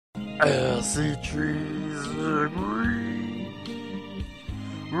I see trees are green,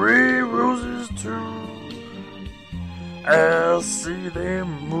 red roses too. I see them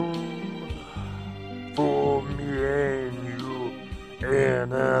move for me and you,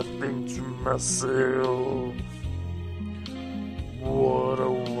 and I think to myself, what a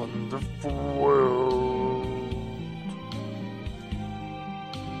wonderful world.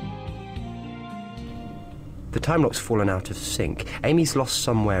 The time lock's fallen out of sync. Amy's lost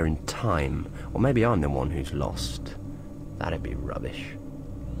somewhere in time. Or maybe I'm the one who's lost. That'd be rubbish.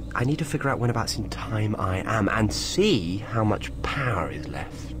 I need to figure out whenabouts in time I am and see how much power is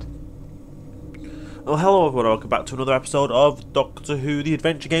left. Well, hello everyone, welcome back to another episode of Doctor Who The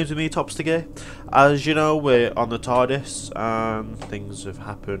Adventure Games with me, Topsticky. As you know, we're on the TARDIS and things have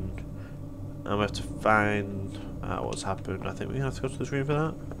happened. And we have to find out what's happened. I think we have to go to the screen for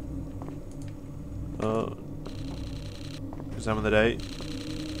that. Examine the date.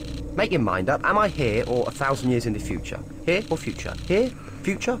 Make your mind up. Am I here or 1,000 years in the future? Here or future? Here?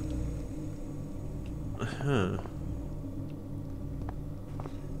 Future?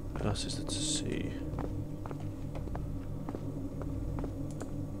 What else is there to see?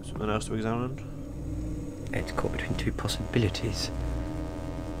 Something else to examine? It's caught between two possibilities.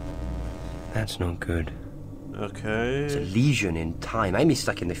 That's not good. Okay. It's a lesion in time. Amy's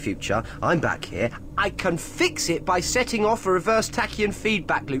stuck in the future. I'm back here. I can fix it by setting off a reverse tachyon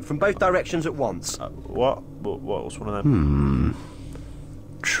feedback loop from both directions at once. What? What was one of them?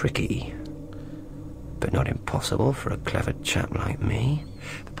 Tricky. But not impossible for a clever chap like me.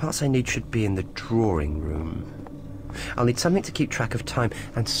 The parts I need should be in the drawing room. I'll need something to keep track of time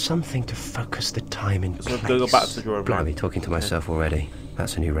and something to focus the time in place. So go back to the drawing room. Blimey, talking to myself already.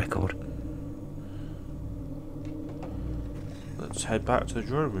 That's a new record. Let's head back to the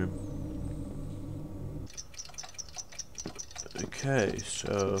drawing room. Okay,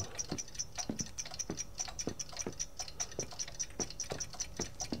 so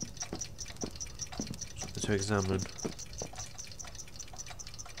something to examine.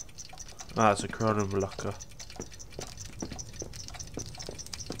 Ah, it's a chrono blocker.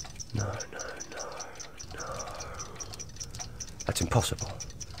 No. That's impossible.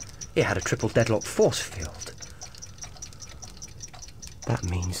 It had a triple deadlock force field. That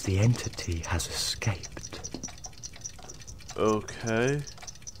means the entity has escaped. Okay.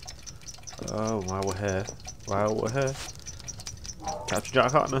 Oh, while we're here. Capture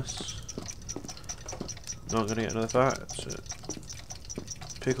Jack Harkness. Not gonna get another fight. So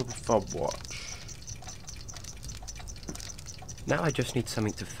pick up a fob watch. Now I just need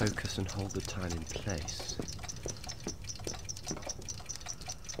something to focus and hold the time in place.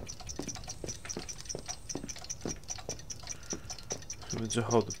 Something to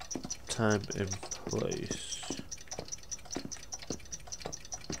hold the time in place.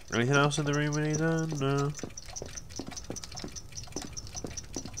 Anything else in the room we need done? No.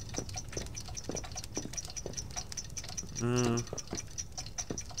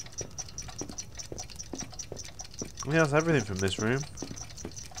 Yeah, that's everything from this room.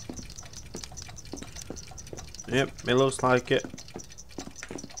 Yep, it looks like it.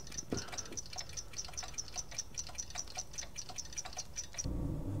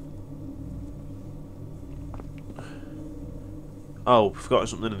 Oh, we've forgotten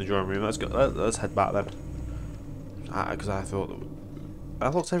something in the drawing room. Let's head back then. Because I thought that I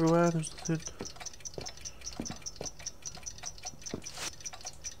looked everywhere. There's nothing.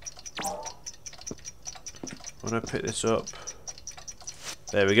 When I pick this up,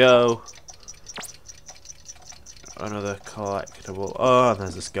 there we go. Another collectible. Oh, and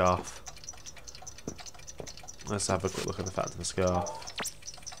there's a scarf. Let's have a quick look at the fact of the scarf.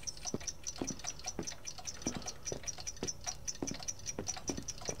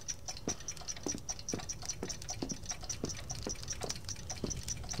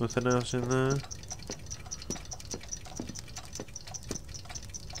 Nothing else in there.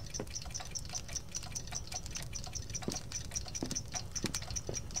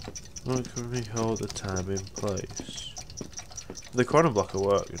 Why can we hold the tab in place? The chrono blocker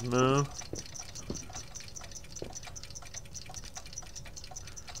work? No.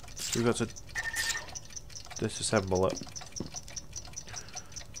 We've got to disassemble it.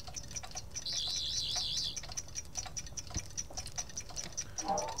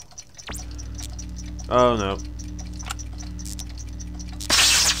 Oh no.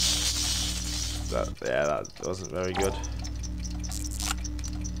 That wasn't very good.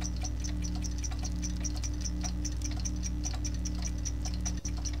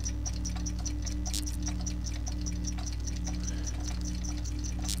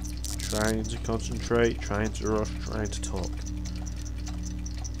 Trying to concentrate, trying to rush, trying to talk.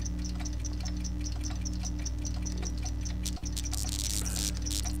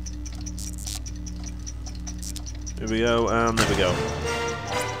 Here we go, and there we go.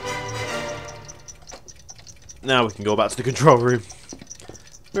 Now we can go back to the control room.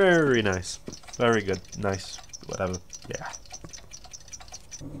 Very nice. Very good. Nice. Whatever. Yeah.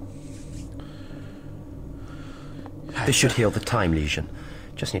 This should heal the time lesion.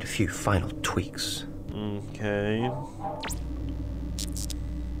 Just need a few final tweaks. Okay.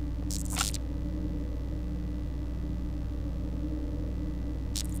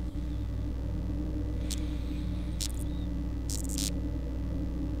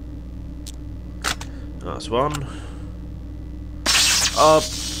 That's one.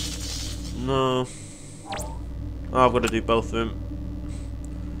 No. Oh, I've got to do both of them.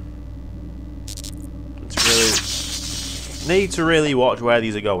 It's really... Need to really watch where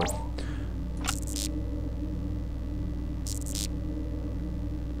these are going.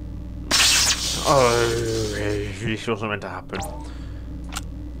 Oh, this wasn't meant to happen.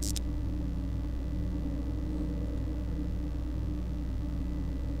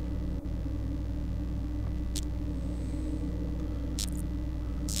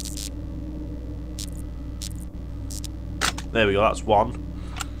 There we go, that's one.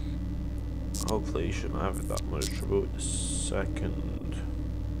 Hopefully you shouldn't have that much trouble with the second.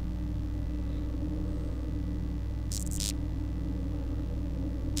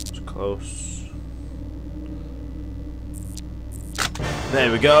 It's close. There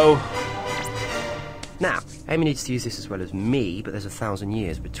we go. Now, Amy needs to use this as well as me, but there's 1,000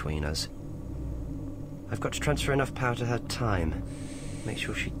 years between us. I've got to transfer enough power to her time. Make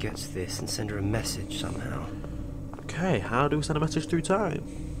sure she gets this and send her a message somehow. Okay, how do we send a message through time?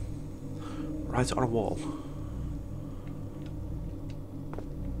 Write it on a wall.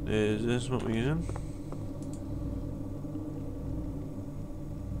 Is this what we're using?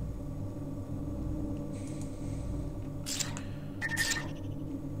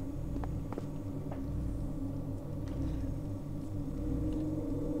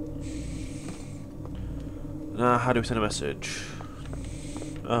 Now, how do we send a message?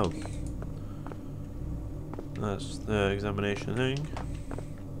 Oh. That's the examination thing.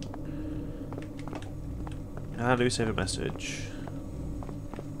 How do we save a message?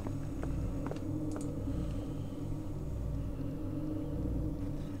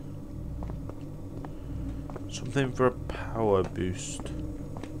 Something for a power boost.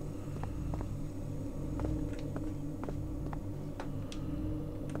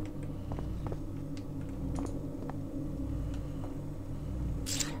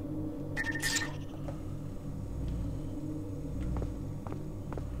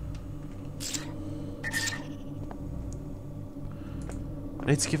 I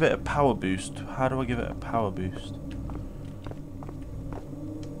need to give it a power boost. How do I give it a power boost?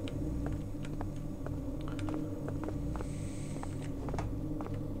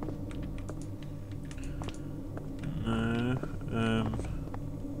 No,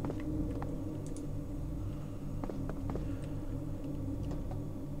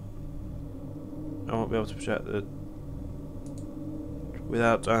 I won't be able to project the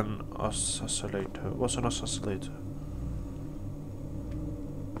without an oscillator. What's an oscillator?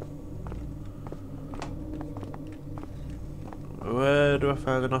 Where do I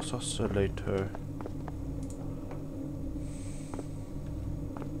find an oscillator?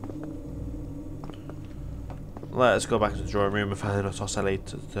 Let's go back to the drawing room and find an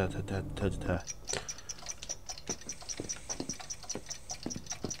oscillator.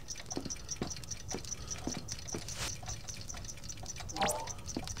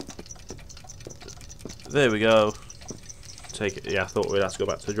 There we go. Take it. Yeah, I thought we'd have to go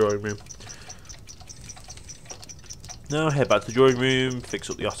back to the drawing room. Now head back to the drawing room, fix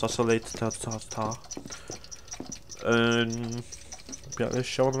up the oscillator, and get this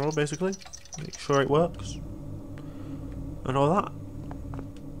show on the road basically. Make sure it works. And all that.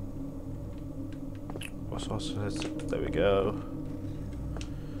 What's oscillator? There we go.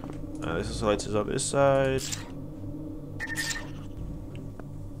 This oscillator's on this side.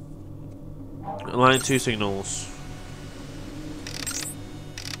 Align two signals.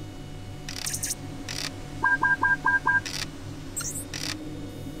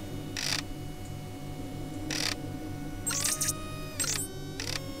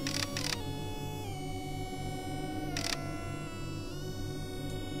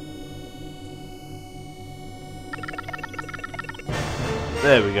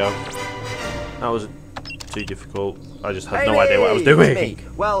 There we go. That wasn't too difficult. I just had no idea what I was doing. Me.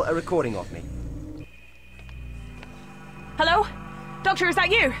 Well, a recording of me. Hello? Doctor, is that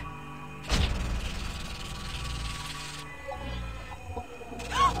you?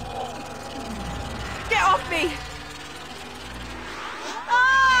 Get off me!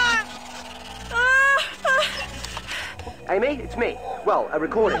 Ah! Ah! Amy, it's me. Well, a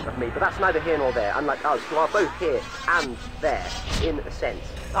recording of me, but that's neither here nor there, unlike us, who are both here and there, in a sense.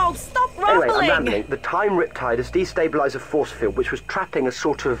 Oh, stop Anyway, rambling! I'm rambling. The time riptide has destabilised a force field which was trapping a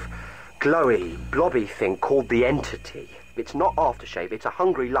sort of glowy, blobby thing called the Entity. It's not aftershave, it's a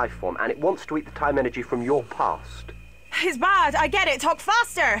hungry life form, and it wants to eat the time energy from your past. It's bad, I get it. Talk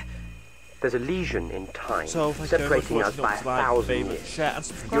faster. There's a lesion in time, So, separating us by 1,000 years. share, and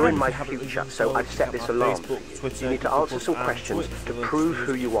subscribe. You're in my If you haven't future, already so done I've so, set check this out alarm. Facebook, Twitter, You need to Google+, answer some and questions Twitch to for prove links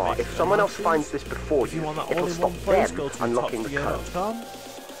who to you are. this If someone else video. finds this before If you you, want that it'll all-in-one stop place, them go to unlocking the code. topsgear.com.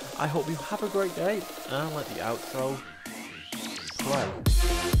 I hope you have a great day, and let the outro play.